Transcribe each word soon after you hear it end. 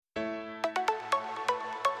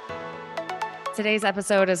Today's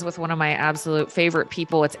episode is with one of my absolute favorite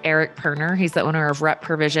people. It's Eric PERNER. He's the owner of Rep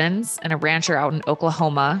Provisions and a rancher out in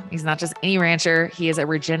Oklahoma. He's not just any rancher, he is a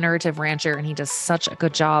regenerative rancher, and he does such a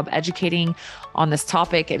good job educating on this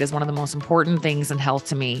topic. It is one of the most important things in health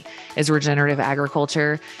to me is regenerative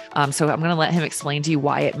agriculture. So I'm going to let him explain to you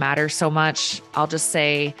why it matters so much. I'll just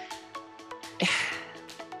say,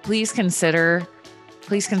 please consider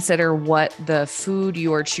what the food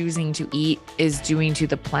you are choosing to eat is doing to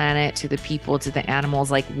the planet, to the people, to the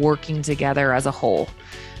animals, like working together as a whole.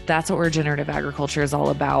 That's what regenerative agriculture is all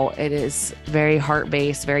about. It is very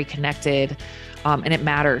heart-based, very connected, and it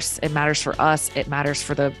matters. It matters for us. It matters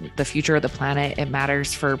for the future of the planet. It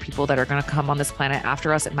matters for people that are going to come on this planet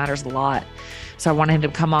after us. It matters a lot. So I wanted him to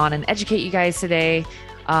come on and educate you guys today.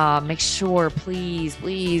 Make sure,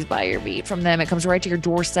 please buy your meat from them. It comes right to your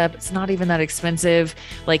doorstep. It's not even that expensive.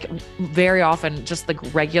 Like very often, just the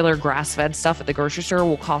regular grass-fed stuff at the grocery store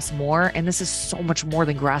will cost more. And this is so much more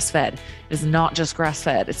than grass-fed. It is not just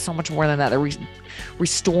grass-fed. It's so much more than that. They're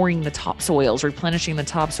restoring the topsoils, replenishing the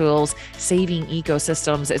topsoils, saving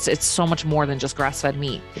ecosystems. It's so much more than just grass-fed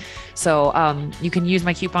meat. So you can use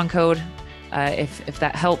my coupon code if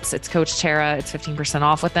that helps. It's Coach Tara. It's 15%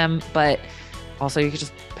 off with them. But also, you could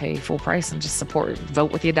just pay full price and just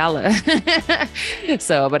vote with your dollar.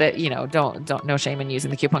 So, but don't, no shame in using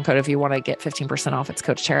the coupon code if you want to get 15% off. It's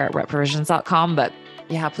Coach Tara at repprovisions.com. But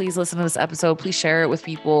yeah, please listen to this episode. Please share it with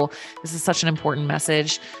people. This is such an important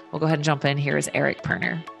message. We'll go ahead and jump in. Here is Eric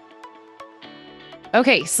PERNER.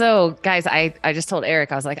 Okay. So guys, I just told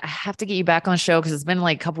Eric, I was like, I have to get you back on the show because it's been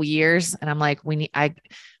like a couple years. And I'm like, I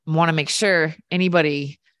want to make sure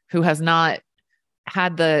anybody who has not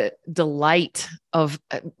had the delight of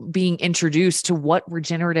being introduced to what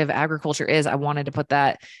regenerative agriculture is, I wanted to put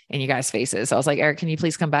that in you guys' faces. So I was like, Eric, can you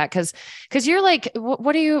please come back? Cause you're like,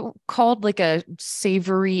 what are you called? Like a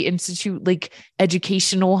Savory Institute, like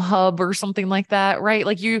educational hub or something like that, right?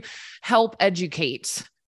 Like you help educate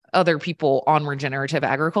other people on regenerative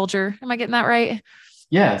agriculture. Am I getting that right?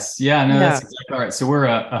 Yes. Yeah, no, that's exactly right. So we're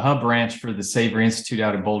a hub ranch for the Savory Institute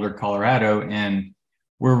out of Boulder, Colorado. And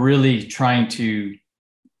we're really trying to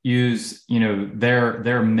use,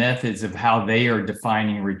 their methods of how they are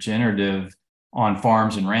defining regenerative on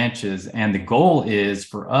farms and ranches. And the goal is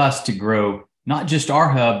for us to grow not just our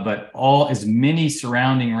hub, but as many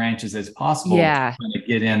surrounding ranches as possible to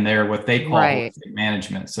get in there what they call holistic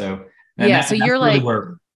management. So so you're really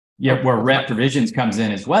like where Rep Provisions comes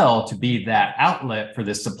in as well, to be that outlet for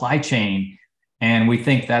the supply chain. And we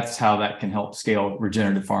think that's how that can help scale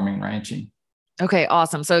regenerative farming and ranching. Okay,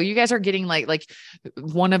 awesome. So you guys are getting like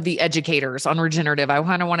one of the educators on regenerative. I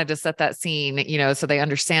kind of wanted to set that scene, so they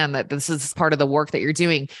understand that this is part of the work that you're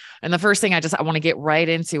doing. And the first thing I want to get right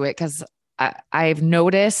into it because I've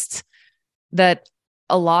noticed that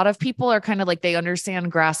a lot of people are kind of like, they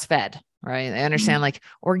understand grass-fed, right? They understand like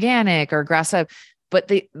organic or grass-fed, but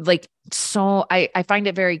they so I find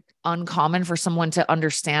it very uncommon for someone to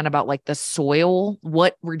understand about like the soil,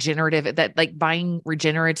 what regenerative, that like buying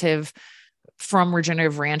regenerative from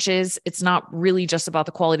regenerative ranches. It's not really just about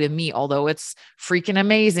the quality of meat, although it's freaking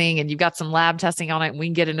amazing. And you've got some lab testing on it and we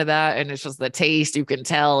can get into that. And it's just the taste, you can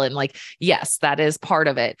tell. And like, yes, that is part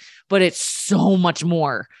of it, but it's so much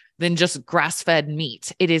more than just grass-fed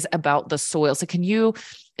meat. It is about the soil. So can you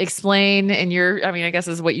explain I guess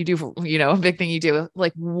this is what you do for, a big thing you do,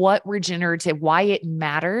 like what regenerative, why it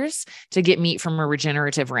matters to get meat from a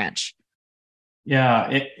regenerative ranch?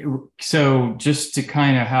 Yeah. So just to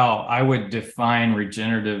kind of how I would define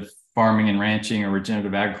regenerative farming and ranching or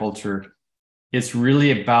regenerative agriculture, it's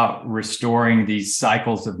really about restoring these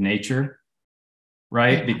cycles of nature,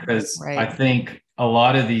 right? Because I think a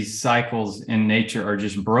lot of these cycles in nature are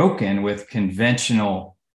just broken with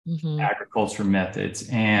conventional agriculture methods.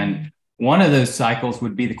 And one of those cycles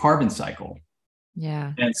would be the carbon cycle.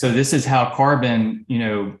 Yeah. And so this is how carbon,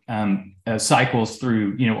 cycles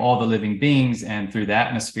through, all the living beings and through the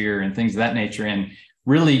atmosphere and things of that nature. And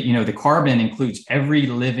really, the carbon includes every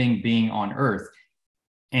living being on Earth.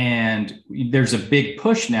 And there's a big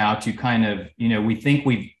push now to kind of, we think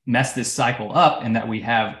we've messed this cycle up and that we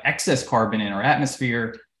have excess carbon in our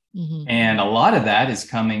atmosphere. And a lot of that is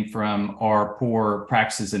coming from our poor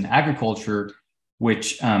practices in agriculture,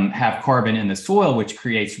 which have carbon in the soil, which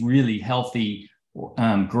creates really healthy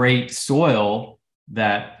great soil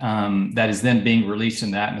that is then being released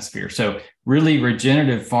in the atmosphere. So really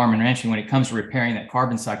regenerative farm and ranching, when it comes to repairing that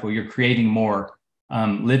carbon cycle, you're creating more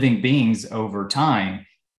living beings over time.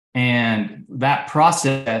 And that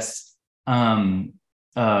process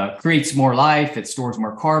creates more life. It stores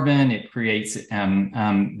more carbon. It creates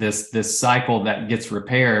this cycle that gets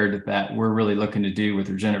repaired that we're really looking to do with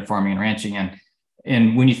regenerative farming and ranching.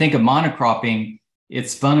 And when you think of monocropping,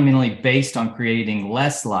 it's fundamentally based on creating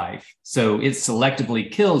less life. So it selectively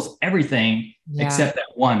kills everything except that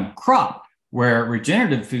one crop, where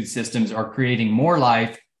regenerative food systems are creating more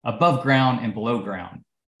life above ground and below ground.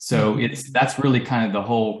 So that's really kind of the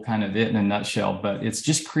whole kind of it in a nutshell, but it's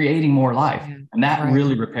just creating more life. And that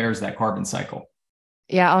really repairs that carbon cycle.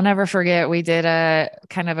 Yeah, I'll never forget. We did a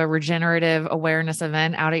kind of a regenerative awareness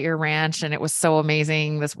event out at your ranch, and it was so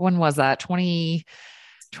amazing. When was that?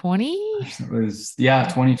 2020? It was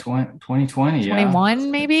 2020.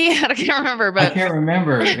 21 maybe. I can't remember, but I can't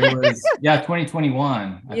remember. It was 2021.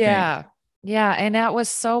 I think. Yeah. And that was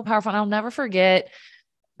so powerful. And I'll never forget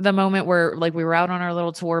the moment where like we were out on our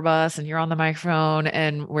little tour bus and you're on the microphone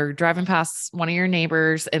and we're driving past one of your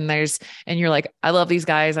neighbors and you're like, I love these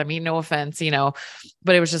guys. I mean, no offense,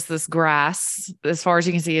 but it was just this grass, as far as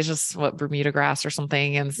you can see, it's just what Bermuda grass or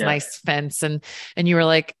something. And it's nice fence. And you were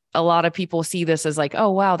like, a lot of people see this as like, oh,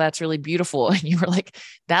 wow, that's really beautiful. And you were like,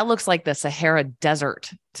 that looks like the Sahara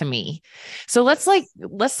Desert to me. So let's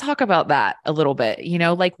talk about that a little bit,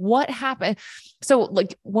 like what happened. So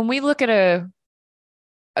like when we look at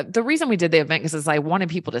the reason we did the event is I wanted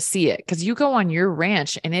people to see it, because you go on your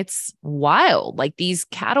ranch and it's wild. Like these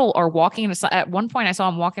cattle are walking. At one point I saw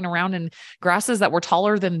them walking around in grasses that were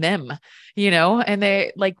taller than them, and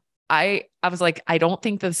they like, I was like, I don't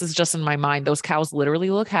think this is just in my mind. Those cows literally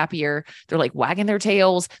look happier. They're like wagging their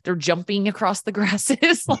tails. They're jumping across the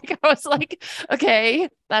grasses. Like I was like, okay,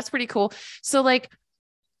 that's pretty cool. So like,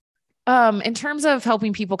 in terms of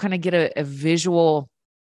helping people kind of get a visual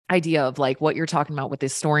idea of like what you're talking about with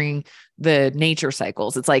this storing the nature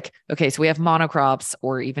cycles. It's like, okay, so we have monocrops,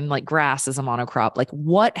 or even like grass is a monocrop. Like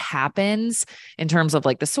what happens in terms of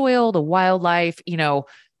like the soil, the wildlife,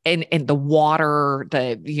 and the water,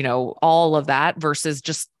 all of that versus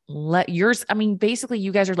just let yours. I mean, basically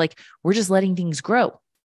you guys are like, we're just letting things grow.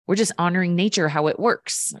 We're just honoring nature, how it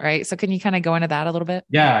works. Right. So can you kind of go into that a little bit?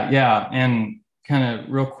 Yeah. And kind of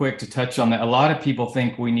real quick to touch on that. A lot of people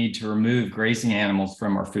think we need to remove grazing animals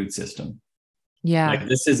from our food system. Yeah. Like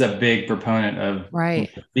this is a big proponent of the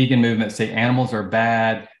vegan movement, say animals are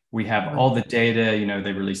bad. We have all the data,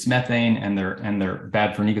 they release methane and they're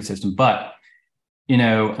bad for an ecosystem. But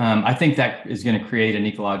I think that is going to create an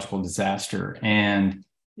ecological disaster. And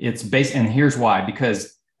and here's why,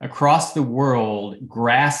 because across the world,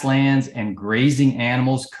 grasslands and grazing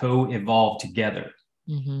animals co-evolve together.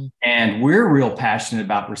 Mm-hmm. And we're real passionate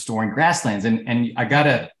about restoring grasslands. And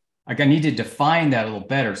I need to define that a little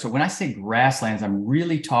better. So when I say grasslands, I'm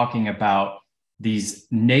really talking about these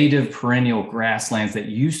native perennial grasslands that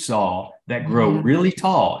you saw that grow really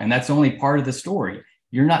tall. And that's only part of the story.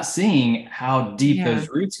 You're not seeing how deep those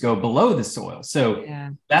roots go below the soil. So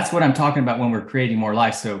that's what I'm talking about when we're creating more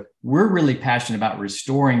life. So we're really passionate about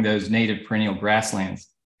restoring those native perennial grasslands.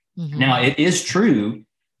 Mm-hmm. Now, it is true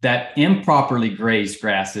that improperly grazed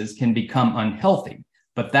grasses can become unhealthy,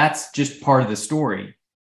 but that's just part of the story.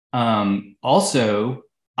 Also,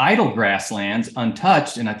 idle grasslands,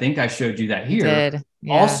 untouched, and I think I showed you that here,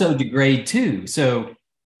 also degrade too. So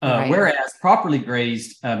whereas properly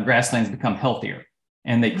grazed grasslands become healthier,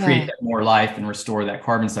 and they create that more life and restore that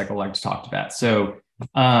carbon cycle like I just talked about. So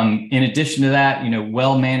in addition to that,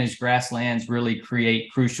 well-managed grasslands really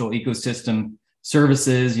create crucial ecosystem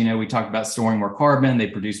services. We talked about storing more carbon. They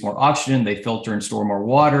produce more oxygen. They filter and store more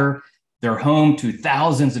water. They're home to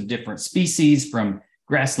thousands of different species, from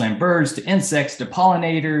grassland birds to insects to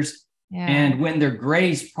pollinators. Yeah. And when they're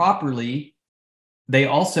grazed properly, they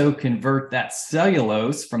also convert that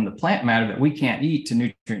cellulose from the plant matter that we can't eat to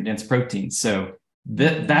nutrient-dense proteins. So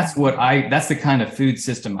that's the kind of food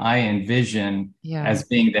system I envision as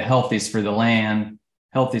being the healthiest for the land,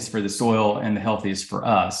 healthiest for the soil, and the healthiest for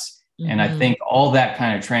us. Mm-hmm. And I think all that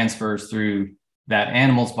kind of transfers through that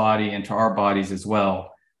animal's body into our bodies as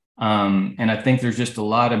well. And I think there's just a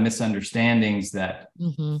lot of misunderstandings that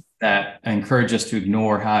encourage us to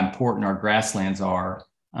ignore how important our grasslands are.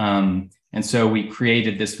 And so we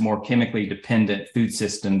created this more chemically dependent food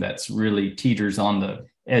system that's really teeters on the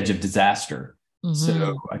edge of disaster. Mm-hmm.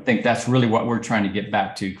 So I think that's really what we're trying to get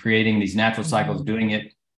back to, creating these natural cycles, doing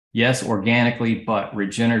it, yes, organically, but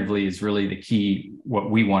regeneratively is really the key, what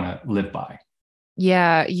we want to live by.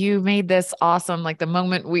 Yeah, you made this awesome. Like the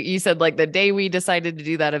moment you said, like the day we decided to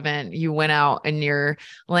do that event, you went out in your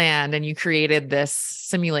land and you created this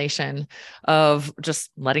simulation of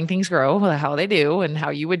just letting things grow, how they do and how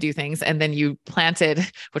you would do things. And then you planted,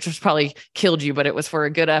 which was probably killed you, but it was for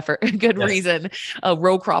a good effort, a good Yes. reason, a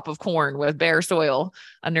row crop of corn with bare soil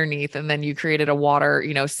underneath. And then you created a water,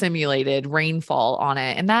 simulated rainfall on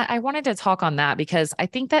it. And that I wanted to talk on that because I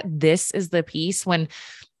think that this is the piece when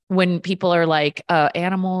people are like,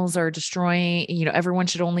 animals are destroying, everyone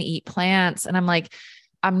should only eat plants. And I'm like,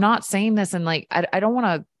 I'm not saying this. And like, I don't want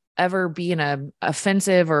to ever be in a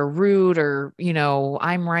offensive or rude or,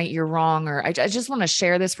 I'm right, you're wrong. Or I just want to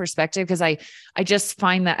share this perspective because I just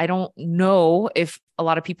find that I don't know if a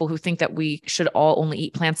lot of people who think that we should all only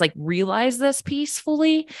eat plants, like realize this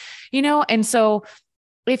peacefully, And so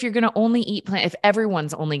if you're going to only eat if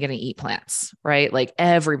everyone's only going to eat plants, right? Like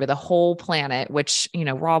everybody, the whole planet, which,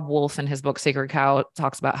 Rob Wolf in his book, Sacred Cow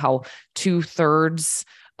talks about how 2/3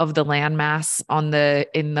 of the land mass in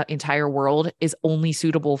the entire world is only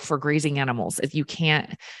suitable for grazing animals. If you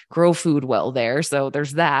can't grow food well there. So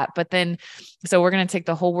there's that. But then, so we're going to take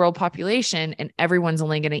the whole world population and everyone's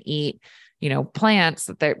only going to eat plants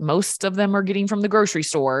that most of them are getting from the grocery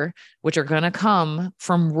store, which are going to come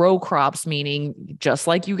from row crops, meaning just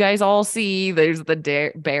like you guys all see, there's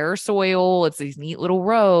the bare soil. It's these neat little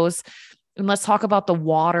rows. And let's talk about the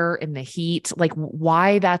water and the heat, like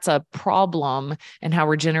why that's a problem and how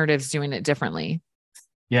regenerative's doing it differently.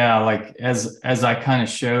 Yeah, like as I kind of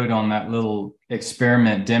showed on that little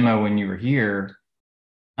experiment demo when you were here,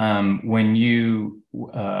 when you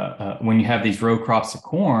have these row crops of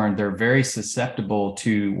corn, they're very susceptible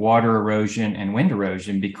to water erosion and wind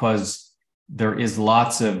erosion because there is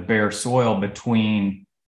lots of bare soil between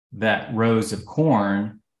that rows of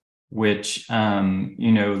corn, which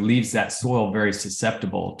leaves that soil very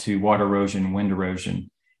susceptible to water erosion, wind erosion.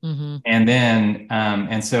 Mm-hmm. And then,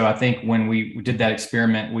 and so I think when we did that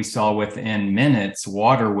experiment, we saw within minutes,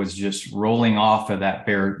 water was just rolling off of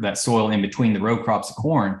that soil in between the row crops of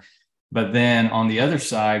corn. But then on the other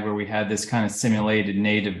side, where we had this kind of simulated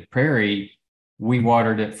native prairie, we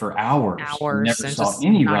watered it for hours. Never saw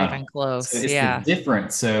any runoff. Not even close. So it's the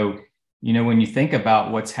difference. So, when you think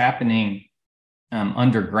about what's happening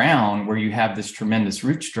underground, where you have this tremendous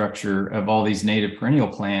root structure of all these native perennial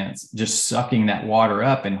plants just sucking that water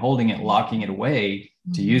up and holding it, locking it away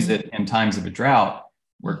to use it in times of a drought,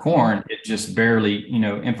 where corn, it just barely,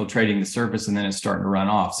 infiltrating the surface and then it's starting to run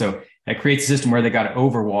off. So that creates a system where they got to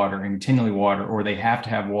overwater and continually water, or they have to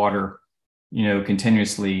have water,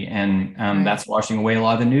 continuously. And that's washing away a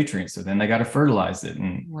lot of the nutrients. So then they got to fertilize it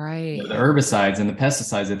and the herbicides and the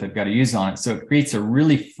pesticides that they've got to use on it. So it creates a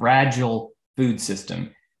really fragile food system,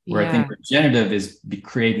 where I think regenerative is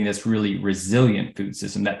creating this really resilient food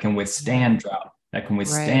system that can withstand drought, that can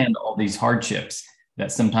withstand all these hardships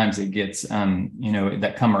that sometimes it gets,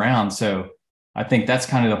 that come around. So I think that's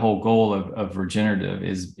kind of the whole goal of regenerative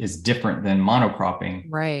is different than monocropping.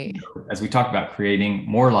 Right. As we talked about, creating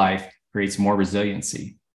more life creates more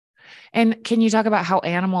resiliency. And can you talk about how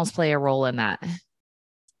animals play a role in that?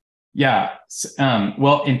 Yeah.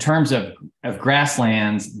 Well, in terms of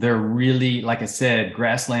grasslands, they're really, like I said,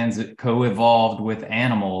 grasslands that co-evolved with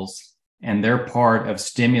animals, and they're part of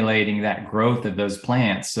stimulating that growth of those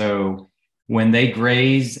plants. So when they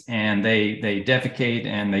graze and they defecate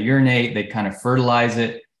and they urinate, they kind of fertilize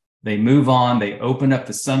it, they move on, they open up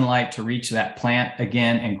the sunlight to reach that plant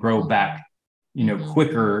again and grow back,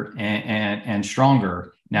 quicker and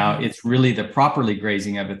stronger. Now, it's really the properly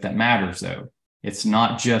grazing of it that matters, though. It's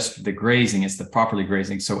not just the grazing, it's the properly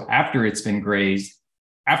grazing. So after it's been grazed,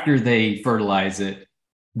 after they fertilize it,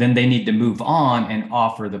 then they need to move on and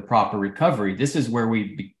offer the proper recovery. This is where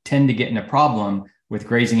we tend to get in a problem with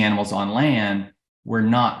grazing animals on land. We're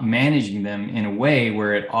not managing them in a way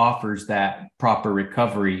where it offers that proper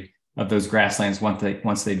recovery of those grasslands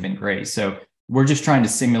once they've been grazed. So we're just trying to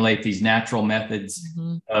simulate these natural methods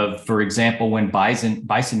of, for example, when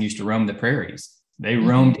bison used to roam the prairies. They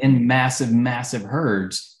roamed in massive, massive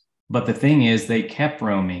herds. But the thing is, they kept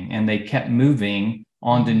roaming and they kept moving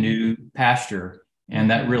onto new pasture.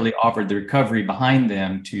 And that really offered the recovery behind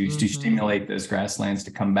them to stimulate those grasslands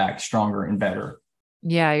to come back stronger and better.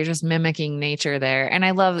 Yeah, you're just mimicking nature there. And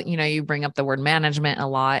I love, you bring up the word management a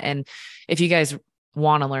lot. And if you guys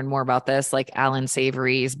want to learn more about this, like Alan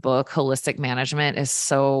Savory's book, Holistic Management, is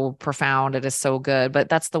so profound. It is so good. But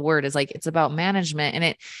that's the word, is like, it's about management.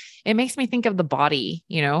 And it makes me think of the body,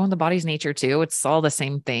 the body's nature too. It's all the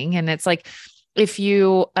same thing. And it's like, if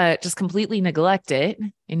you just completely neglect it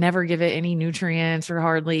and never give it any nutrients or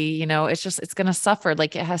hardly, it's going to suffer.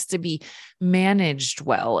 Like it has to be managed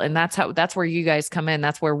well. And that's where you guys come in.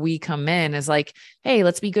 That's where we come in, is like, hey,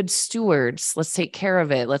 let's be good stewards. Let's take care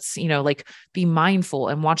of it. Let's, like be mindful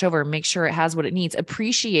and watch over and make sure it has what it needs.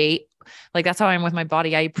 Appreciate. Like, that's how I am with my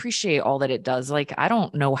body. I appreciate all that it does. Like, I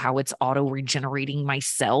don't know how it's auto regenerating my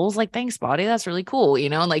cells. Like, thanks, body. That's really cool.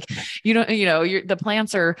 Like, the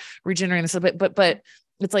plants are regenerating this a bit, but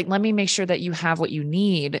it's like, let me make sure that you have what you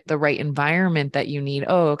need, the right environment that you need.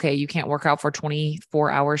 Oh, okay. You can't work out for 24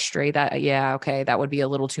 hours straight. Yeah. Okay. That would be a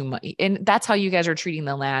little too much. And that's how you guys are treating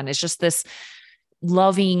the land. It's just this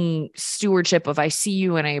loving stewardship of, I see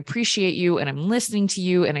you and I appreciate you and I'm listening to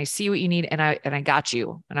you and I see what you need and I got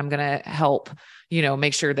you and I'm going to help,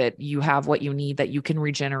 make sure that you have what you need, that you can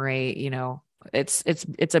regenerate.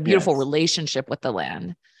 It's a beautiful relationship with the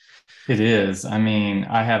land. It is. I mean,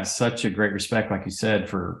 I have such a great respect, like you said,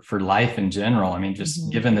 for life in general. I mean,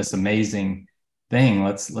 just given this amazing thing,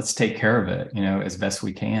 let's take care of it, as best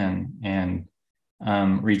we can, and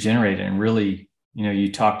regenerate it. And really,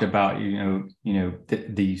 you talked about,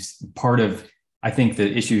 the part of, I think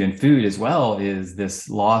the issue in food as well is this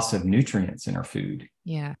loss of nutrients in our food.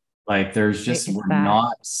 Yeah. Like we're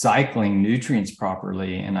not cycling nutrients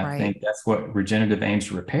properly. And I think that's what regenerative aims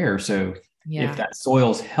to repair. So if that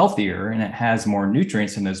soil's healthier and it has more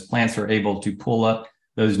nutrients, and those plants are able to pull up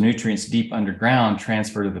those nutrients deep underground,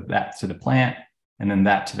 transfer that to the plant, and then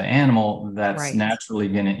that to the animal, that's naturally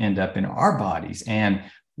going to end up in our bodies. And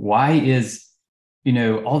why is,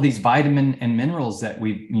 all these vitamin and minerals that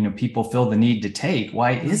people feel the need to take,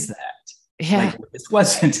 why is that? Yeah.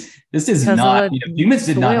 Like, this is not, humans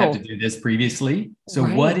did not have to do this previously. So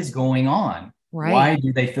what is going on? Why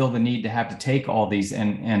do they feel the need to have to take all these?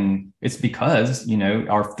 And it's because,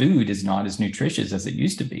 our food is not as nutritious as it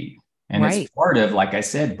used to be. And it's part of, like I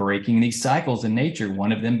said, breaking these cycles in nature,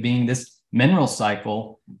 one of them being this mineral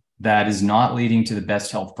cycle that is not leading to the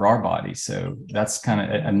best health for our bodies. So that's kind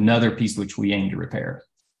of another piece which we aim to repair.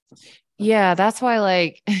 Yeah. That's why,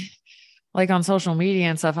 like on social media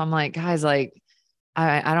and stuff, I'm like, guys, like,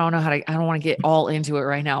 I don't know I don't want to get all into it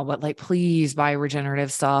right now, but like, please buy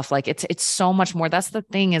regenerative stuff. Like it's so much more. That's the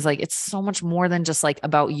thing, is like, it's so much more than just like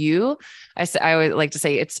about you. I would like to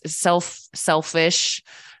say it's selfish,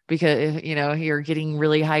 because, you're getting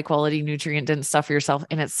really high quality nutrient dense stuff for yourself,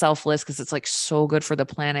 and it's selfless because it's like so good for the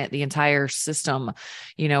planet, the entire system,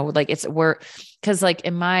 like because like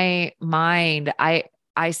in my mind,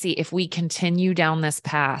 I see, if we continue down this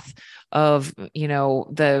path of,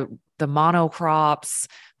 the monocrops,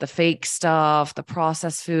 the fake stuff, the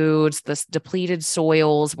processed foods, the depleted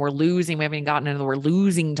soils, we haven't gotten into we're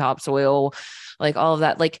losing topsoil, like all of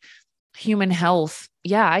that, like human health.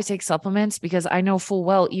 Yeah. I take supplements because I know full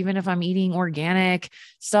well, even if I'm eating organic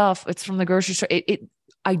stuff, it's from the grocery store.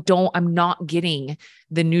 I'm not getting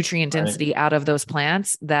the nutrient density out of those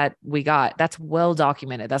plants that we got. That's well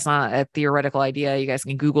documented. That's not a theoretical idea. You guys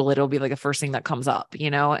can Google it. It'll be like the first thing that comes up,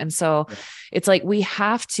 And so it's like, we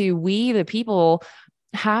the people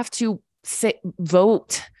have to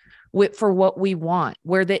vote for what we want,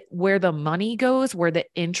 where the money goes, where the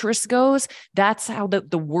interest goes. That's how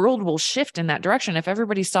the world will shift in that direction. If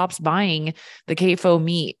everybody stops buying the CAFO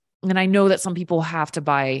meat, and I know that some people have to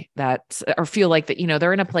buy that, or feel like that,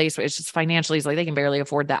 they're in a place where it's just financially, it's like they can barely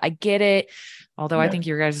afford that. I get it. Although I think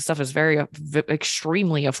your guys' stuff is very,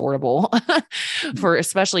 extremely affordable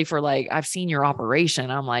especially for like, I've seen your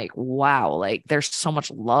operation. I'm like, wow, like there's so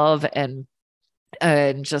much love and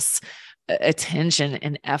just attention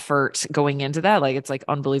and effort going into that. Like, it's like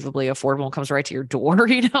unbelievably affordable and comes right to your door,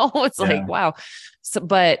 it's like, wow. So,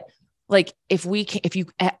 but like, if you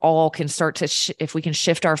at all can start to, if we can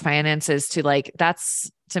shift our finances to like,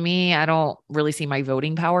 that's, to me, I don't really see my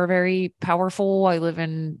voting power very powerful. I live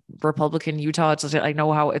in Republican Utah. It's just, I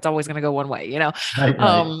know how it's always going to go one way,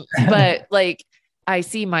 but like, I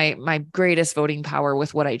see my greatest voting power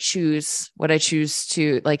with what I choose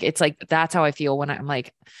to like. It's like, that's how I feel when I'm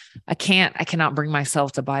like, I cannot bring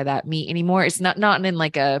myself to buy that meat anymore. It's not in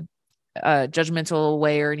like a judgmental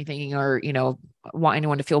way or anything, or, want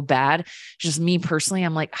anyone to feel bad. Just me personally,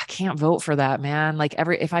 I'm like, I can't vote for that, man. Like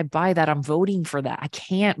if I buy that, I'm voting for that. I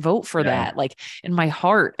can't vote for that. Like in my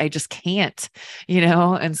heart, I just can't,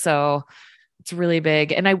 and so it's really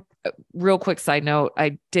big. And real quick side note,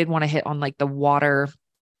 I did want to hit on like the water,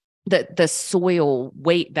 the soil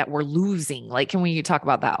weight that we're losing. Like, can we talk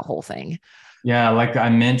about that whole thing? Yeah, like I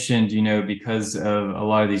mentioned, because of a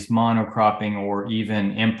lot of these monocropping or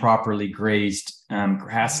even improperly grazed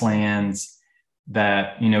grasslands,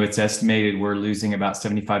 that, it's estimated we're losing about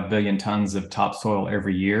 75 billion tons of topsoil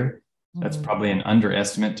every year. That's Mhm. probably an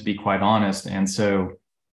underestimate, to be quite honest. And so,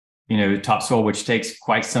 topsoil, which takes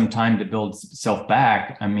quite some time to build itself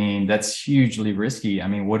back, I mean, that's hugely risky. I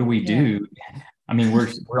mean, what do we Yeah. do? I mean,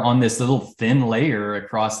 we're on this little thin layer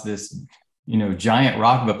across this, giant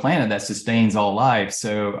rock of a planet that sustains all life.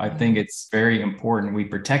 So I think Mhm. it's very important we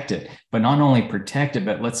protect it, but not only protect it,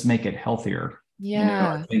 but let's make it healthier. I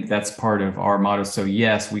Yeah. think that's part of our motto. So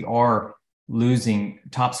yes, we are losing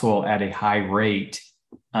topsoil at a high rate.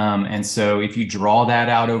 And so if you draw that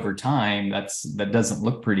out over time, that doesn't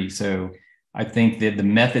look pretty. So I think that the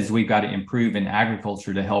methods we've got to improve in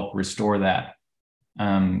agriculture to help restore that,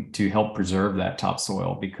 to help preserve that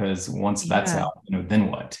topsoil, because once that's Yeah. out,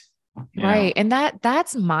 then what? Right. And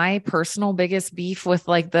that's my personal biggest beef with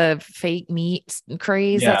like the fake meat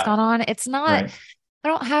craze that's Yeah, gone on. It's not, right. I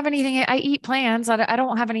don't have anything. I eat plants. I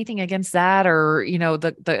don't have anything against that, or,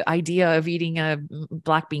 the idea of eating a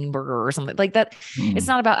black bean burger or something like that. It's Mm,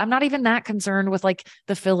 not about, I'm not even that concerned with like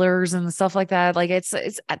the fillers and stuff like that. Like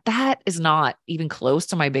that is not even close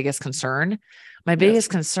to my biggest concern. My yes, biggest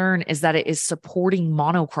concern is that it is supporting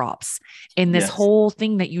monocrops. And this yes, whole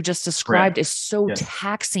thing that you just described correct. is so Yes,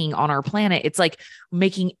 taxing on our planet. It's like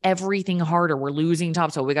making everything harder. We're losing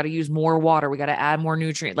topsoil. We got to use more water. We got to add more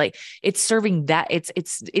nutrient. Like it's serving that. It's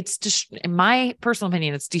just, in my personal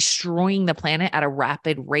opinion, it's destroying the planet at a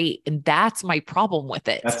rapid rate. And that's my problem with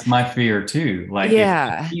it. that's my fear too. Like if we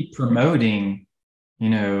Yeah. keep promoting,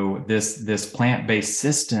 this plant-based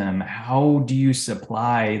system, how do you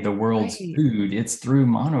supply the world's Right. food? It's through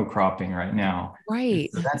monocropping right now. Right.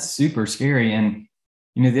 So that's super scary. And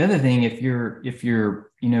the other thing, if you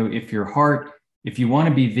want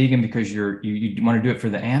to be vegan because you want to do it for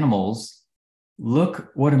the animals, look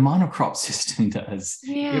what a monocrop system does.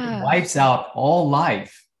 It Yeah. wipes out all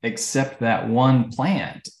life except that one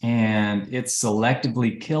plant, and it's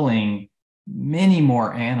selectively killing many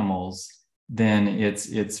more animals than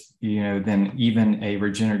than even a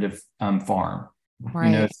regenerative farm.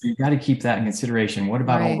 Right. So you've got to keep that in consideration. What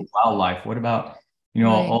about all the Right. wildlife? What about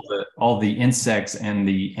Right. all the insects and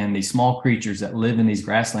the small creatures that live in these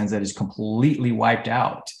grasslands that is completely wiped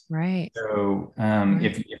out? Right. So Right.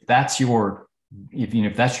 if that's your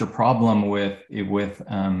problem with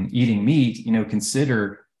eating meat,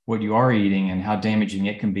 consider what you are eating and how damaging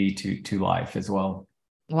it can be to life as well.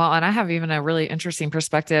 Well, and I have even a really interesting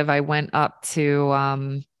perspective. I went up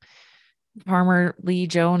to Farmer Lee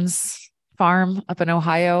Jones farm up in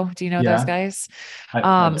Ohio. Do you know those Yeah, guys?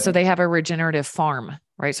 I So bet. they have a regenerative farm,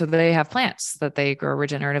 right? So they have plants that they grow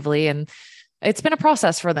regeneratively, and it's been a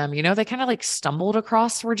process for them. They kind of like stumbled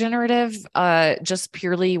across regenerative just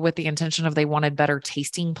purely with the intention of they wanted better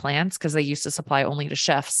tasting plants because they used to supply only to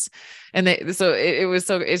chefs. And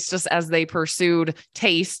it's just as they pursued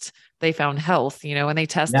taste, they found health, and they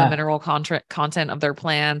test the Yeah, mineral content of their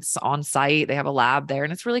plants on site. They have a lab there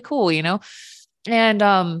and it's really cool. And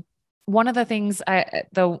one of the things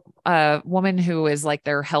the woman who is like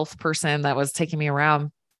their health person that was taking me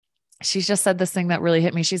around, she just said this thing that really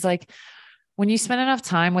hit me. She's like, when you spend enough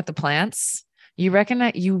time with the plants, you reckon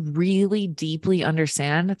that you really deeply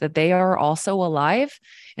understand that they are also alive.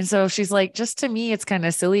 And so she's like, just to me, it's kind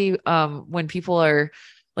of silly when people are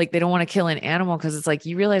like, they don't want to kill an animal because it's like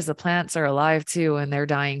you realize the plants are alive too and they're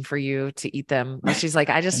dying for you to eat them. But she's like,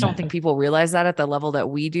 I just don't think people realize that at the level that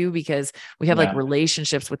we do because we have like yeah,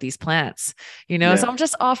 relationships with these plants. So yeah, I'm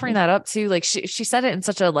just offering that up too. Like she said it in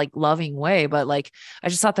such a like loving way, but like I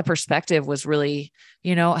just thought the perspective was really,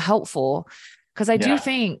 helpful. Because I do yeah.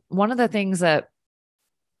 think one of the things that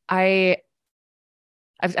I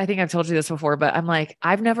I think I've told you this before, but I'm like,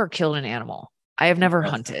 I've never killed an animal. I have never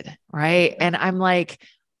Yes, hunted, right? yes, And I'm like,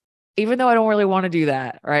 even though I don't really want to do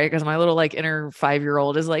that, right? Because my little like inner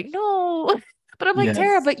 5-year-old is like, no. But I'm like,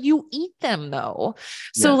 Tara, yes, but you eat them though.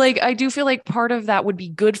 So yes, like I do feel like part of that would be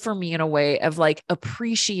good for me in a way of like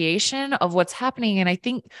appreciation of what's happening. And I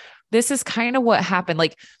think this is kind of what happened.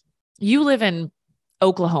 Like you live in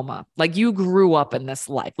Oklahoma. Like you grew up in this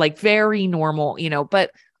life, like very normal,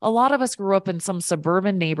 but a lot of us grew up in some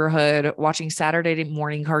suburban neighborhood watching Saturday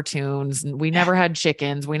morning cartoons. And we never had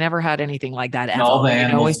chickens. We never had anything like that and all the ever.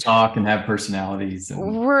 animals talk and have personalities,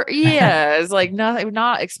 and Yeah, it's like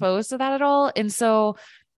not exposed to that at all. And so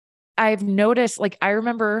I've noticed, like, I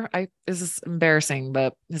remember this is embarrassing,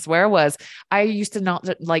 but this is where I was. I used to not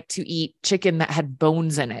like to eat chicken that had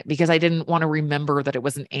bones in it because I didn't want to remember that it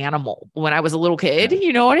was an animal when I was a little kid. yeah,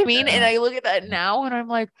 You know what I mean? And yeah, I look at that now and I'm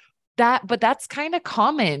like, but that's kind of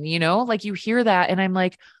common, like you hear that. And I'm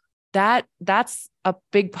like, that's a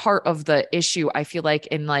big part of the issue. I feel like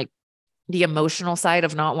in like the emotional side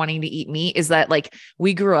of not wanting to eat meat is that like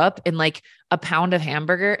we grew up in like a pound of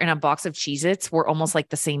hamburger and a box of Cheez-Its were almost like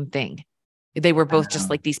the same thing. They were both just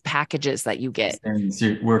like these packages that you get. And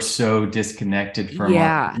so we're so disconnected from our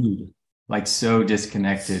Yeah. food, like so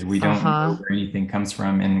disconnected. We don't know where anything comes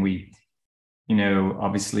from. And we,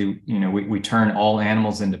 obviously, we turn all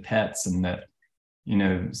animals into pets, and that,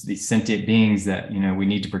 these sentient beings that, we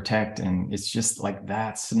need to protect. And it's just like,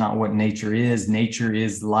 that's not what nature is. Nature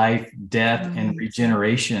is life, death, and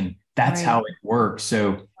regeneration. That's how it works.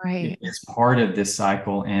 So it's part of this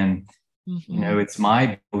cycle. And, it's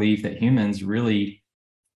my belief that humans really,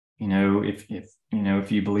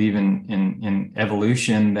 if you believe in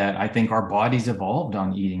evolution, that I think our bodies evolved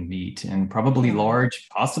on eating meat, and probably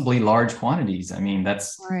possibly large quantities. I mean,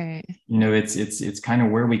 that's it's kind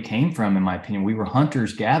of where we came from, in my opinion. We were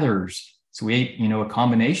hunters gatherers, so we ate a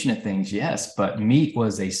combination of things, yes, but meat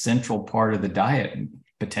was a central part of the diet,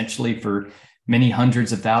 potentially for many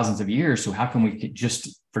hundreds of thousands of years. So how can we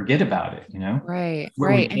just forget about it?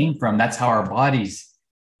 Where we came from. That's how our bodies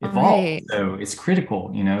evolved. So it's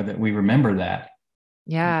critical, that we remember that.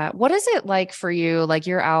 Yeah. What is it like for you? Like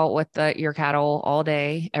you're out with your cattle all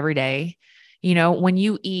day, every day, when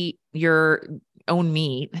you eat your own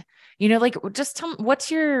meat, like just tell me, what's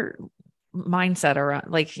your mindset around,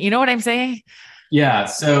 like, you know what I'm saying? Yeah.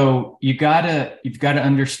 So you've got to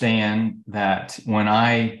understand that when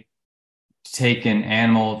I take an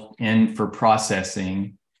animal in for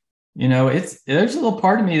processing, there's a little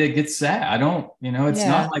part of me that gets sad. I don't, it's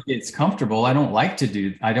not like it's comfortable. I don't like to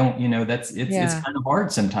do, I don't, it's kind of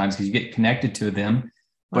hard sometimes because you get connected to them,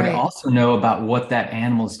 but I also know about what that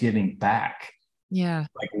animal is giving back. Yeah.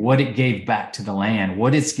 Like what it gave back to the land,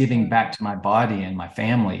 what it's giving back to my body and my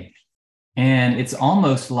family. And it's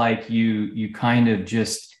almost like you kind of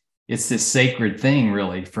just, it's this sacred thing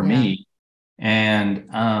really for me. And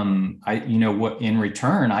what in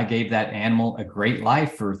return, I gave that animal a great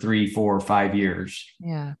life for 3, 4, 5 years.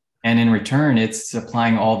 Yeah. And in return, it's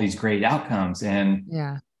supplying all these great outcomes. And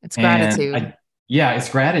it's gratitude. It's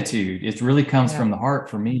gratitude. It really comes from the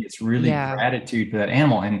heart for me. It's really gratitude for that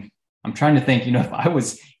animal. And I'm trying to think,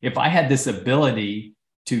 if I had this ability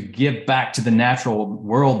to give back to the natural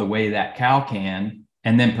world the way that cow can,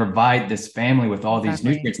 and then provide this family with all these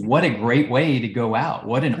nutrients. What a great way to go out.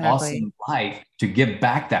 What an awesome life to give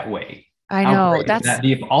back that way. I know. That'd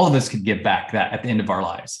be if all of us could give back that at the end of our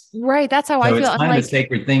lives. Right. That's how I feel. It's kind of a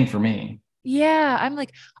sacred thing for me. Yeah. I'm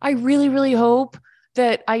like, I really, really hope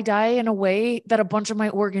that I die in a way that a bunch of my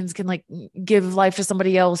organs can like give life to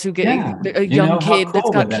somebody else who get a young kid that's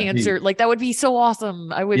got cancer. Like that would be so awesome.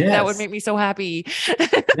 That would make me so happy.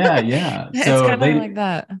 Yeah. It's kind of like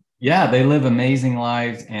that. Yeah, they live amazing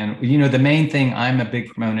lives. And, the main thing, I'm a big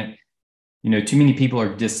proponent, too many people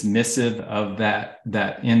are dismissive of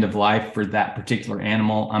that end of life for that particular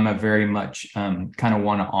animal. I'm a very much kind of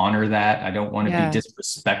want to honor that. I don't want to be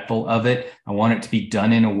disrespectful of it. I want it to be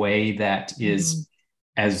done in a way that is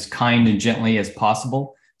as kind and gently as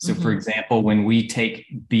possible. So for example, when we take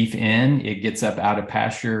beef in, it gets up out of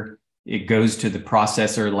pasture, it goes to the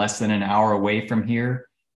processor less than an hour away from here.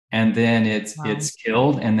 And then it's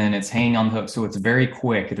killed, and then it's hanging on the hook. So it's very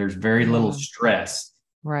quick. There's very little stress.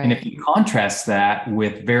 Right. And if you contrast that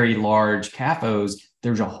with very large CAFOs,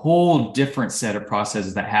 there's a whole different set of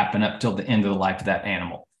processes that happen up till the end of the life of that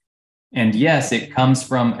animal. And yes, it comes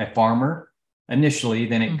from a farmer initially,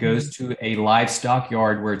 then it goes to a livestock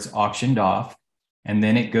yard where it's auctioned off. And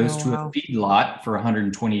then it goes to a feedlot for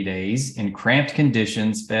 120 days in cramped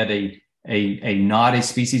conditions, fed a not a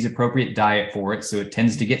species appropriate diet for it. So it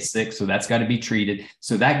tends to get sick. So that's got to be treated.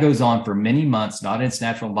 So that goes on for many months, not in its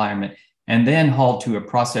natural environment, and then hauled to a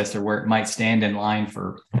processor where it might stand in line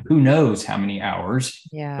for who knows how many hours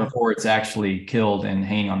before it's actually killed and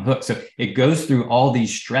hanging on hook. So it goes through all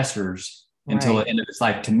these stressors until the end of its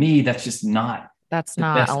life. To me, that's just not the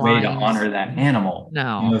best way to honor that animal.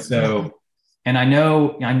 No. And I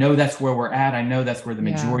know that's where we're at. I know that's where the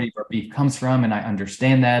majority of our beef comes from. And I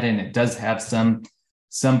understand that. And it does have some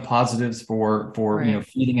positives for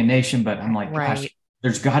feeding a nation. But I'm like, gosh,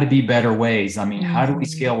 there's got to be better ways. I mean, how do we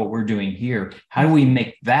scale what we're doing here? How do we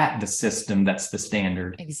make that the system that's the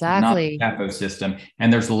standard? Exactly. Not the CAFO system.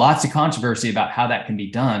 And there's lots of controversy about how that can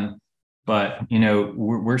be done. But,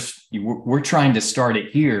 we're trying to start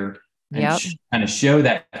it here. And kind of show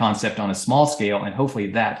that concept on a small scale, and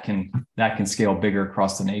hopefully that can scale bigger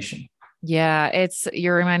across the nation. Yeah,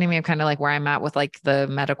 you're reminding me of kind of like where I'm at with like the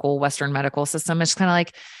Western medical system. It's kind of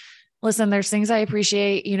like Listen, there's things I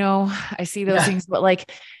appreciate, I see those Yeah. things, but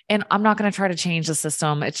like, and I'm not going to try to change the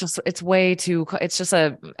system. It's way too, it's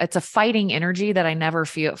a fighting energy that I never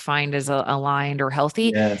find as aligned or healthy.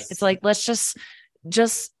 It's Yes. like, let's just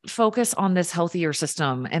focus on this healthier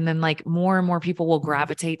system, and then like more and more people will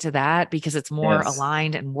gravitate to that because it's more Yes.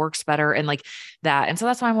 aligned and works better and like that. And so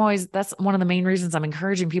that's one of the main reasons I'm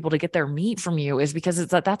encouraging people to get their meat from you, is because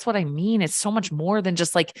that's what I mean. It's so much more than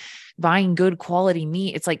just like buying good quality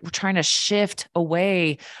meat. It's like we're trying to shift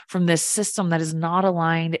away from this system that is not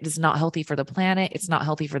aligned. It is not healthy for the planet. It's not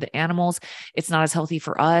healthy for the animals. It's not as healthy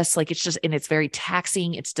for us. Like it's just, and it's very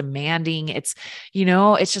taxing. It's demanding. It's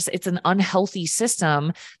an unhealthy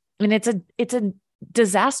system. And it's a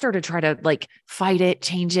disaster to try to like fight it,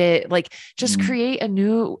 change it, like just Mm. create a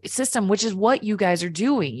new system, which is what you guys are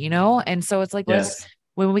doing. And so it's like, Yes.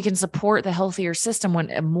 when we can support the healthier system,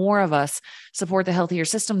 when more of us support the healthier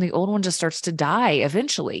system, the old one just starts to die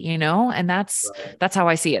eventually, and Right. that's how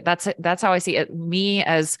I see it. That's how I see it. Me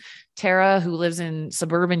as Tara, who lives in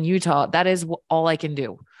suburban Utah, that is all I can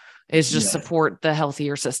do, is just Yes. support the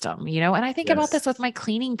healthier system, and I think about Yes. this with my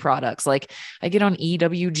cleaning products. Like I get on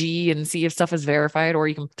EWG and see if stuff is verified, or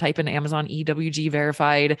you can type in Amazon EWG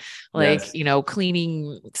verified, like, Yes.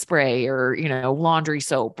 cleaning spray or, laundry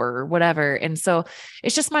soap or whatever. And so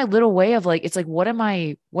it's just my little way of like, it's like, what am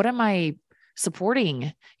I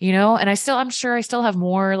supporting, and I'm sure I still have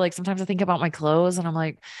more. Like sometimes I think about my clothes and I'm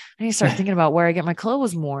like, I need to start thinking about where I get my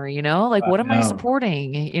clothes more, like I what am I know.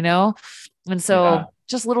 supporting, and Yeah. so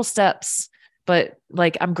just little steps. But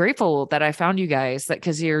like, I'm grateful that I found you guys, that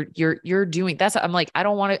because you're doing that's, I'm like, I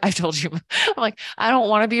don't want to, I told you, I'm like, I don't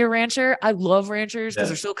want to be a rancher. I love ranchers because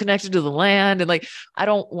they're Yes. so connected to the land. And like, I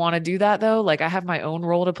don't want to do that though. Like I have my own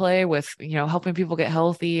role to play with, helping people get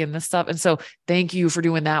healthy and this stuff. And so thank you for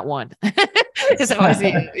doing that one. Is Yes. how I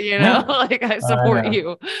see it, like I I support know.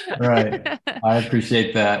 you. Right. I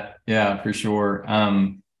appreciate that. Yeah, for sure.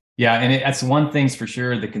 Yeah, and that's one thing's for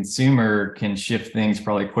sure. The consumer can shift things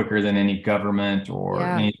probably quicker than any government or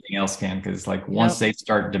Yeah. anything else can, because like once Yep. they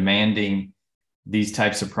start demanding these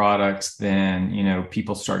types of products, then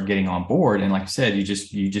people start getting on board. And like I said, you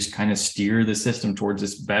just kind of steer the system towards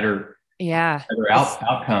this better Yeah. better It's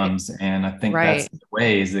outcomes. And I think that's right. the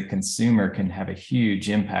ways the consumer can have a huge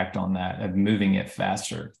impact on that, of moving it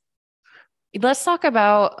faster. Let's talk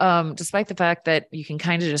about, despite the fact that you can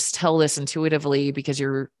kind of just tell this intuitively because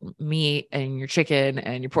your meat and your chicken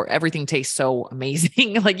and your pork, everything tastes so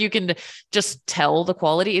amazing. Like you can just tell the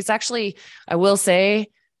quality. It's actually, I will say,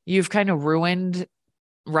 you've kind of ruined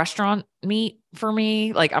restaurant meat for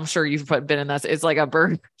me. Like I'm sure you've been in that. It's like a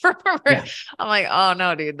burger. Yeah. I'm like, oh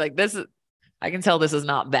no, dude, like this is, I can tell this is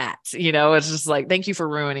not that, it's just like, thank you for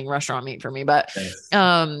ruining restaurant meat for me. But,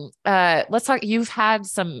 Yes. let's talk, you've had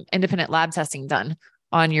some independent lab testing done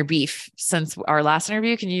on your beef since our last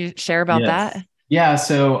interview. Can you share about Yes. that? Yeah.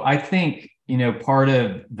 So I think, part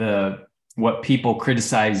of what people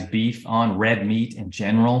criticize beef on, red meat in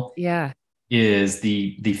general, Yeah. is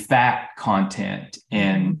the fat content Mm-hmm.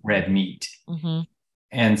 in red meat. Mm-hmm.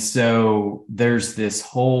 And so there's this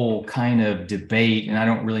whole kind of debate, and I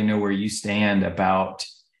don't really know where you stand about,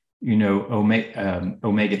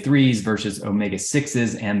 omega 3s versus omega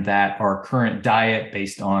 6s, and that our current diet,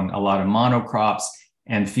 based on a lot of monocrops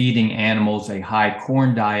and feeding animals a high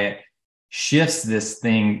corn diet, shifts this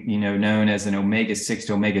thing, known as an omega 6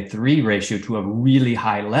 to omega 3 ratio to a really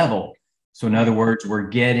high level. So in other words, we're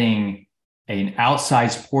getting an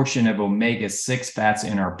outsized portion of omega 6 fats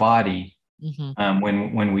in our body, Mm-hmm.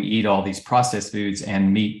 when we eat all these processed foods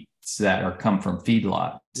and meats that are come from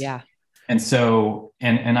feedlots. Yeah. And so,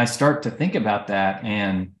 and I start to think about that,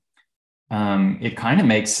 and it kind of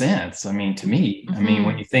makes sense. I mean, to me, I mean,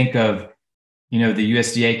 when you think of, the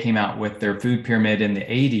USDA came out with their food pyramid in the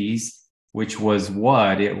 80s, which was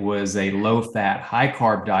what? It was a low fat, high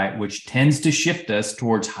carb diet, which tends to shift us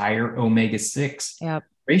towards higher omega 6 Yep.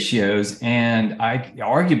 ratios. And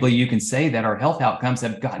arguably you can say that our health outcomes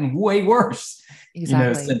have gotten way worse,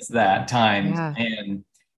 Exactly. since that time. Yeah.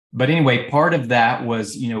 But anyway, part of that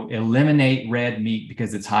was, eliminate red meat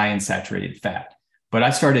because it's high in saturated fat. But I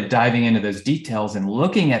started diving into those details and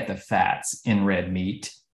looking at the fats in red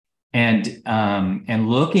meat, and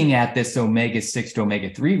looking at this omega 6 to omega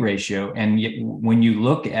 3 ratio. And yet, when you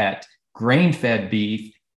look at grain fed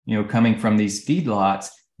beef, coming from these feedlots,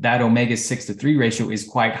 that omega 6 to 3 ratio is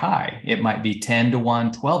quite high. It might be 10 to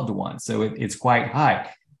 1, 12 to 1. So it's quite high.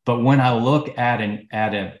 But when I look at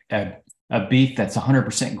a beef that's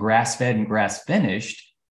 100% grass fed and grass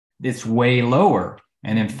finished, it's way lower.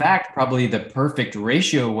 And in fact, probably the perfect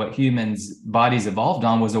ratio, what humans' bodies evolved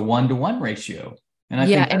on, was a 1-to-1 ratio. And I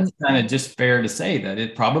Yeah. think that's kind of just fair to say that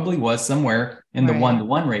it probably was somewhere in the Right.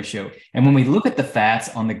 1-to-1 ratio. And when we look at the fats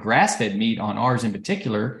on the grass-fed meat on ours in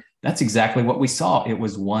particular, that's exactly what we saw. It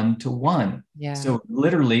was 1-to-1. Yeah. So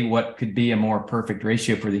literally what could be a more perfect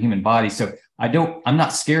ratio for the human body. So I'm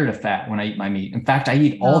not scared of fat when I eat my meat. In fact, I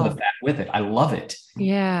eat all the fat with it. I love it.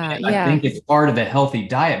 Yeah. And I Yeah. think it's part of a healthy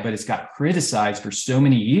diet, but it's got criticized for so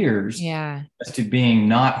many years Yeah. as to being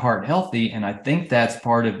not heart healthy. And I think that's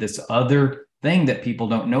part of this other thing that people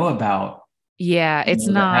don't know about. Yeah. It's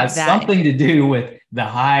That not has that. something to do with the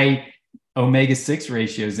high omega-6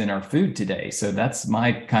 ratios in our food today. So that's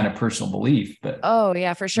my kind of personal belief. But Oh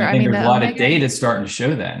yeah, for sure. I I think mean, there's the a lot of omega, data starting to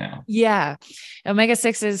show that now. yeah.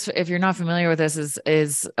 Omega-6 is, if you're not familiar with this,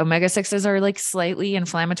 is omega-6s are like slightly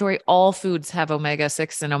inflammatory. All foods have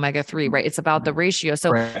omega-6 and omega-3, right? It's about the ratio. So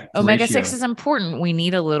Correct. omega-6 is important. We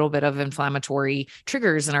need a little bit of inflammatory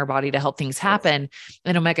triggers in our body to help things happen.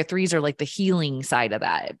 And omega-3s are like the healing side of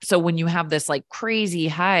that. So when you have this like crazy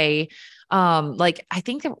high, like I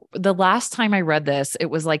think the last time I read this, it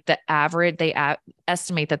was like the average, they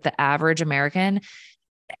estimate that the average American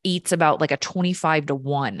eats about like a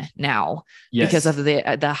 25-to-1 now because of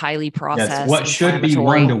the highly processed. Yes, what should be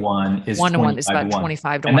 1-to-1 is 1-to-1 is about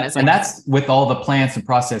 25-to-1. 25-to-1. And that's with all the plants and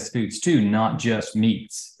processed foods too, not just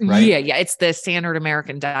meats, right? Yeah. It's the standard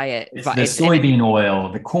American diet. It's the soybean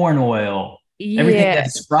oil, the corn oil, everything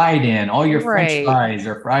that's fried in, all your French fries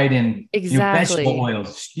are fried in, vegetable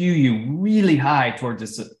oils skew you really high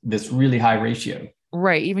towards this really high ratio.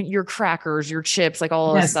 Right. Even your crackers, your chips, like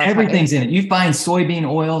all this stuff. Everything's in it. You find soybean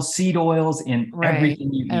oil, seed oils in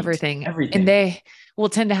everything you eat. Everything. And they will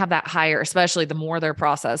tend to have that higher, especially the more they're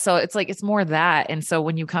processed. So it's like, it's more that. And so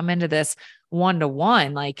when you come into this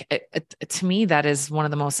 1-to-1, like to me, that is one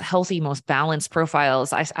of the most healthy, most balanced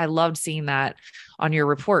profiles. I loved seeing that on your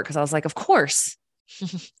report because I was like, of course,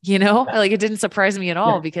 like it didn't surprise me at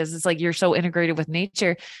all because it's like, you're so integrated with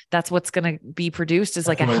nature. That's what's going to be produced is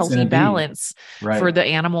like a healthy balance for the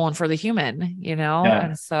animal and for the human,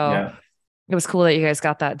 And so it was cool that you guys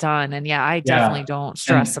got that done. And I definitely don't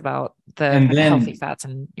stress about the healthy fats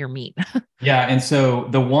in your meat. And so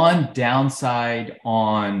the one downside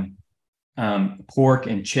on pork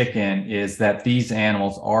and chicken is that these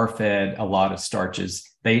animals are fed a lot of starches.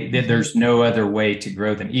 There's no other way to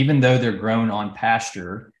grow them. Even though they're grown on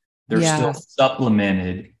pasture, they're still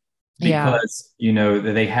supplemented because,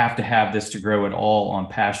 they have to have this to grow at all on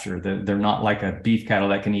pasture. They're not like a beef cattle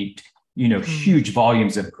that can eat, huge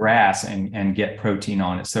volumes of grass and get protein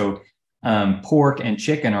on it. So pork and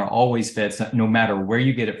chicken are always fed, no matter where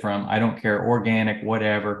you get it from. I don't care, organic,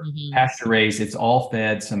 whatever, pasture raised, it's all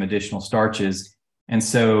fed some additional starches. And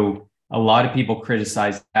so a lot of people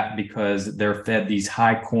criticize that because they're fed these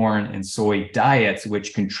high corn and soy diets,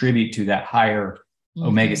 which contribute to that higher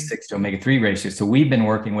omega-6 to omega-3 ratio. So we've been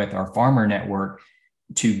working with our farmer network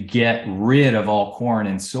to get rid of all corn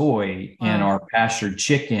and soy in our pastured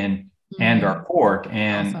chicken and our pork.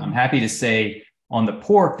 And I'm happy to say on the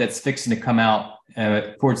pork that's fixing to come out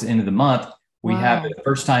towards the end of the month, we have the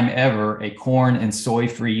first time ever a corn and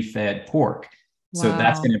soy-free fed pork. So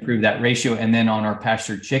that's going to improve that ratio. And then on our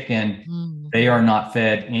pastured chicken, they are not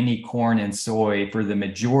fed any corn and soy for the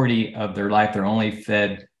majority of their life. They're only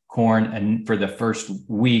fed corn and for the first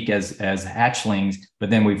week as hatchlings, but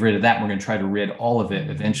then we've rid of that. We're going to try to rid all of it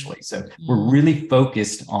eventually. So we're really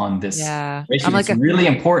focused on this ratio. It's really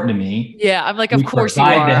important to me. Yeah, I'm like, of course you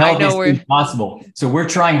are. The healthiest food possible. So we're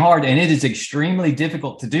trying hard, and it is extremely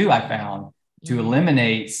difficult to do, I found, to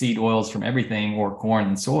eliminate seed oils from everything or corn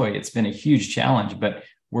and soy. It's been a huge challenge, but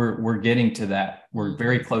we're getting to that. We're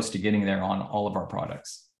very close to getting there on all of our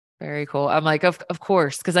products. Very cool. I'm like, of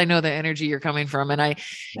course, because I know the energy you're coming from. And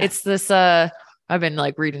it's this, I've been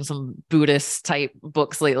like reading some Buddhist type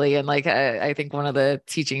books lately. And like, I think one of the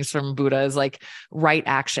teachings from Buddha is like right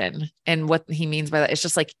action. And what he means by that, it's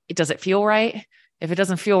just like, does it feel right? If it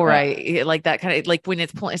doesn't feel right, like that kind of like when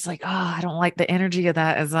it's like, oh, I don't like the energy of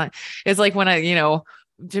that. It's like when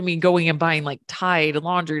to me going and buying like Tide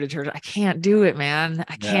laundry detergent, I can't do it, man.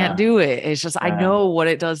 I can't do it. It's just, I know what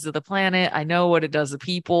it does to the planet. I know what it does to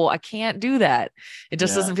people. I can't do that. It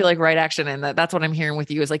just doesn't feel like right action. And that's what I'm hearing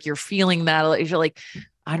with you is like, you're feeling that you're like,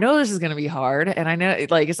 I know this is going to be hard and I know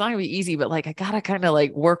like, it's not gonna be easy, but like, I gotta kind of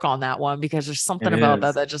like work on that one because there's something about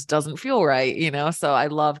that just doesn't feel right. So I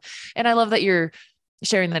love that you're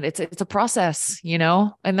sharing that it's a process,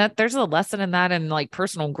 and that there's a lesson in that and like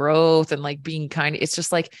personal growth and like being kind. It's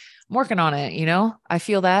just like I'm working on it, I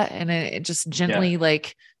feel that. And it just gently,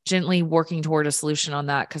 gently working toward a solution on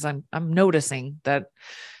that. Cause I'm noticing that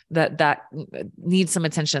needs some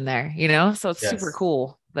attention there, so it's super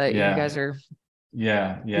cool that you guys are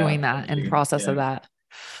doing that and process of that.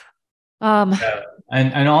 Yeah.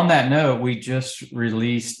 And on that note, we just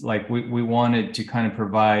released, like we wanted to kind of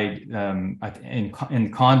provide in the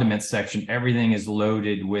condiments section, everything is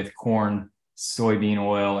loaded with corn, soybean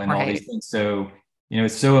oil, and all these things. So,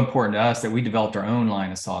 it's so important to us that we developed our own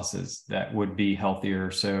line of sauces that would be healthier.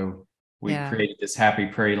 So we created this Happy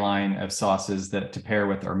Prairie line of sauces that to pair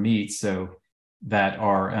with our meats. So that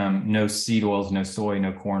are no seed oils, no soy,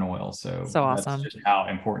 no corn oil. So awesome. That's just how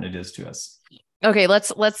important it is to us. Okay,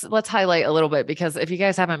 let's highlight a little bit, because if you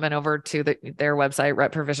guys haven't been over to their website,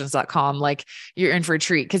 repprovisions.com, like you're in for a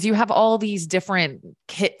treat, because you have all these different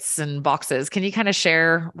kits and boxes. Can you kind of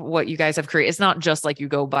share what you guys have created? It's not just like you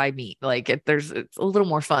go buy meat, like it's a little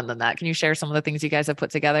more fun than that. Can you share some of the things you guys have put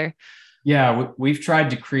together? Yeah, we've tried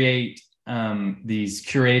to create these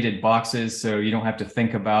curated boxes, so you don't have to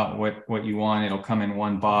think about what you want. It'll come in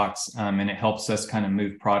one box, and it helps us kind of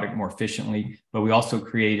move product more efficiently. But we also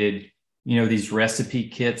created these recipe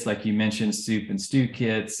kits, like you mentioned, soup and stew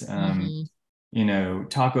kits,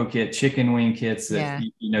 taco kit, chicken wing kits, that,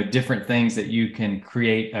 different things that you can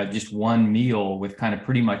create just one meal with kind of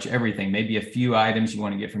pretty much everything, maybe a few items you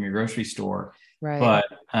want to get from your grocery store, but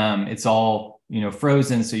it's all,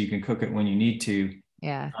 frozen, so you can cook it when you need to.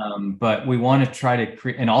 But we want to try to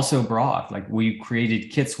create, and also broth, like we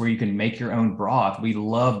created kits where you can make your own broth. We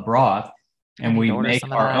love broth. And we make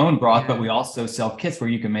our own broth, but we also sell kits where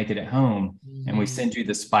you can make it at home, and we send you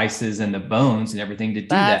the spices and the bones and everything to do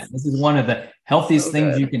that. This is one of the healthiest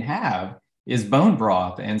things you can have, is bone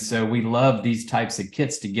broth. And so we love these types of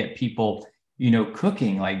kits to get people,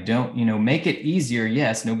 cooking. Like, don't, make it easier.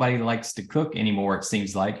 Yes, nobody likes to cook anymore, it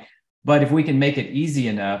seems like. But if we can make it easy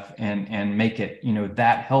enough and make it,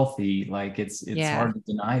 that healthy, like it's hard to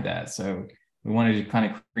deny that. So we wanted to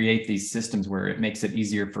kind of create these systems where it makes it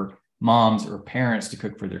easier for moms or parents to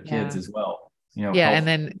cook for their kids as well, and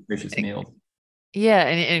then nutritious meals.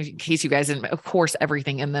 And in case you guys didn't, of course,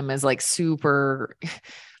 everything in them is like super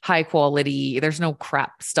high quality. There's no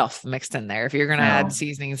crap stuff mixed in there. If you're going to add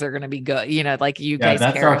seasonings, they're going to be good. Like you guys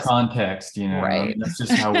that's care. Our context, right? That's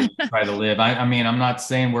just how we try to live. I mean, I'm not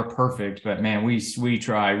saying we're perfect, but man, we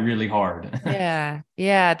try really hard.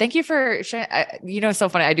 Yeah. Thank you for sharing. It's so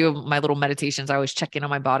funny. I do my little meditations. I always check in on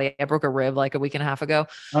my body. I broke a rib like a week and a half ago.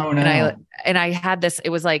 Oh no. And I had this, it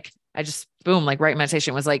was like, I just boom, like right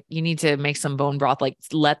meditation was like, you need to make some bone broth, like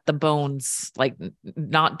let the bones, like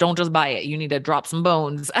don't just buy it. You need to drop some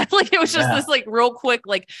bones. Like it was just this like real quick,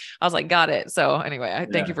 like I was like, got it. So anyway, I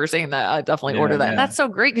thank you for saying that. I definitely order that. And that's so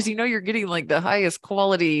great, because you're getting like the highest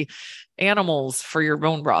quality animals for your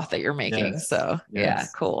bone broth that you're making. So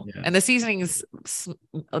cool. And the seasonings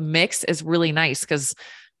mix is really nice, because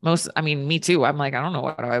me too. I'm like, I don't know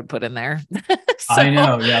what I would put in there. I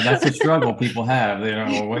know. Yeah. That's a struggle people have. They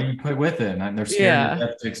don't know, what do you put with it? And they're scared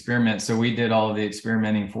to experiment. So we did all of the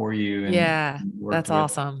experimenting for you. And that's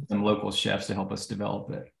awesome. Some local chefs to help us develop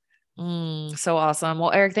it. So awesome.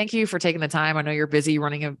 Well, Eric, thank you for taking the time. I know you're busy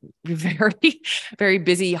running a very, very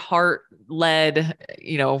busy heart-led,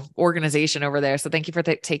 organization over there. So thank you for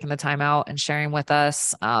taking the time out and sharing with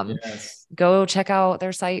us. Go check out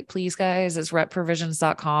their site, please, guys. It's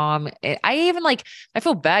repprovisions.com. I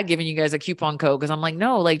feel bad giving you guys a coupon code, because I'm like,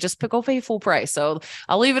 no, like just go pay full price. So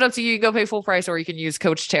I'll leave it up to you. Go pay full price, or you can use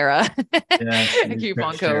Coach Tara a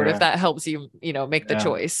coupon code if that helps you, make the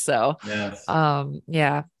choice. So,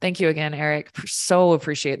 thank you again, Eric. So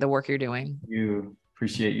appreciate the work you're doing. You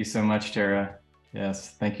appreciate you so much, Tara.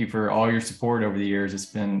 Yes. Thank you for all your support over the years. It's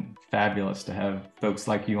been fabulous to have folks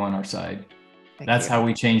like you on our side. That's how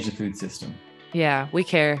we change the food system. Yeah, we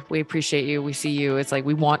care. We appreciate you. We see you. It's like,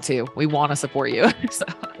 we want to support you. So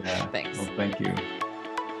thanks. Well, thank you.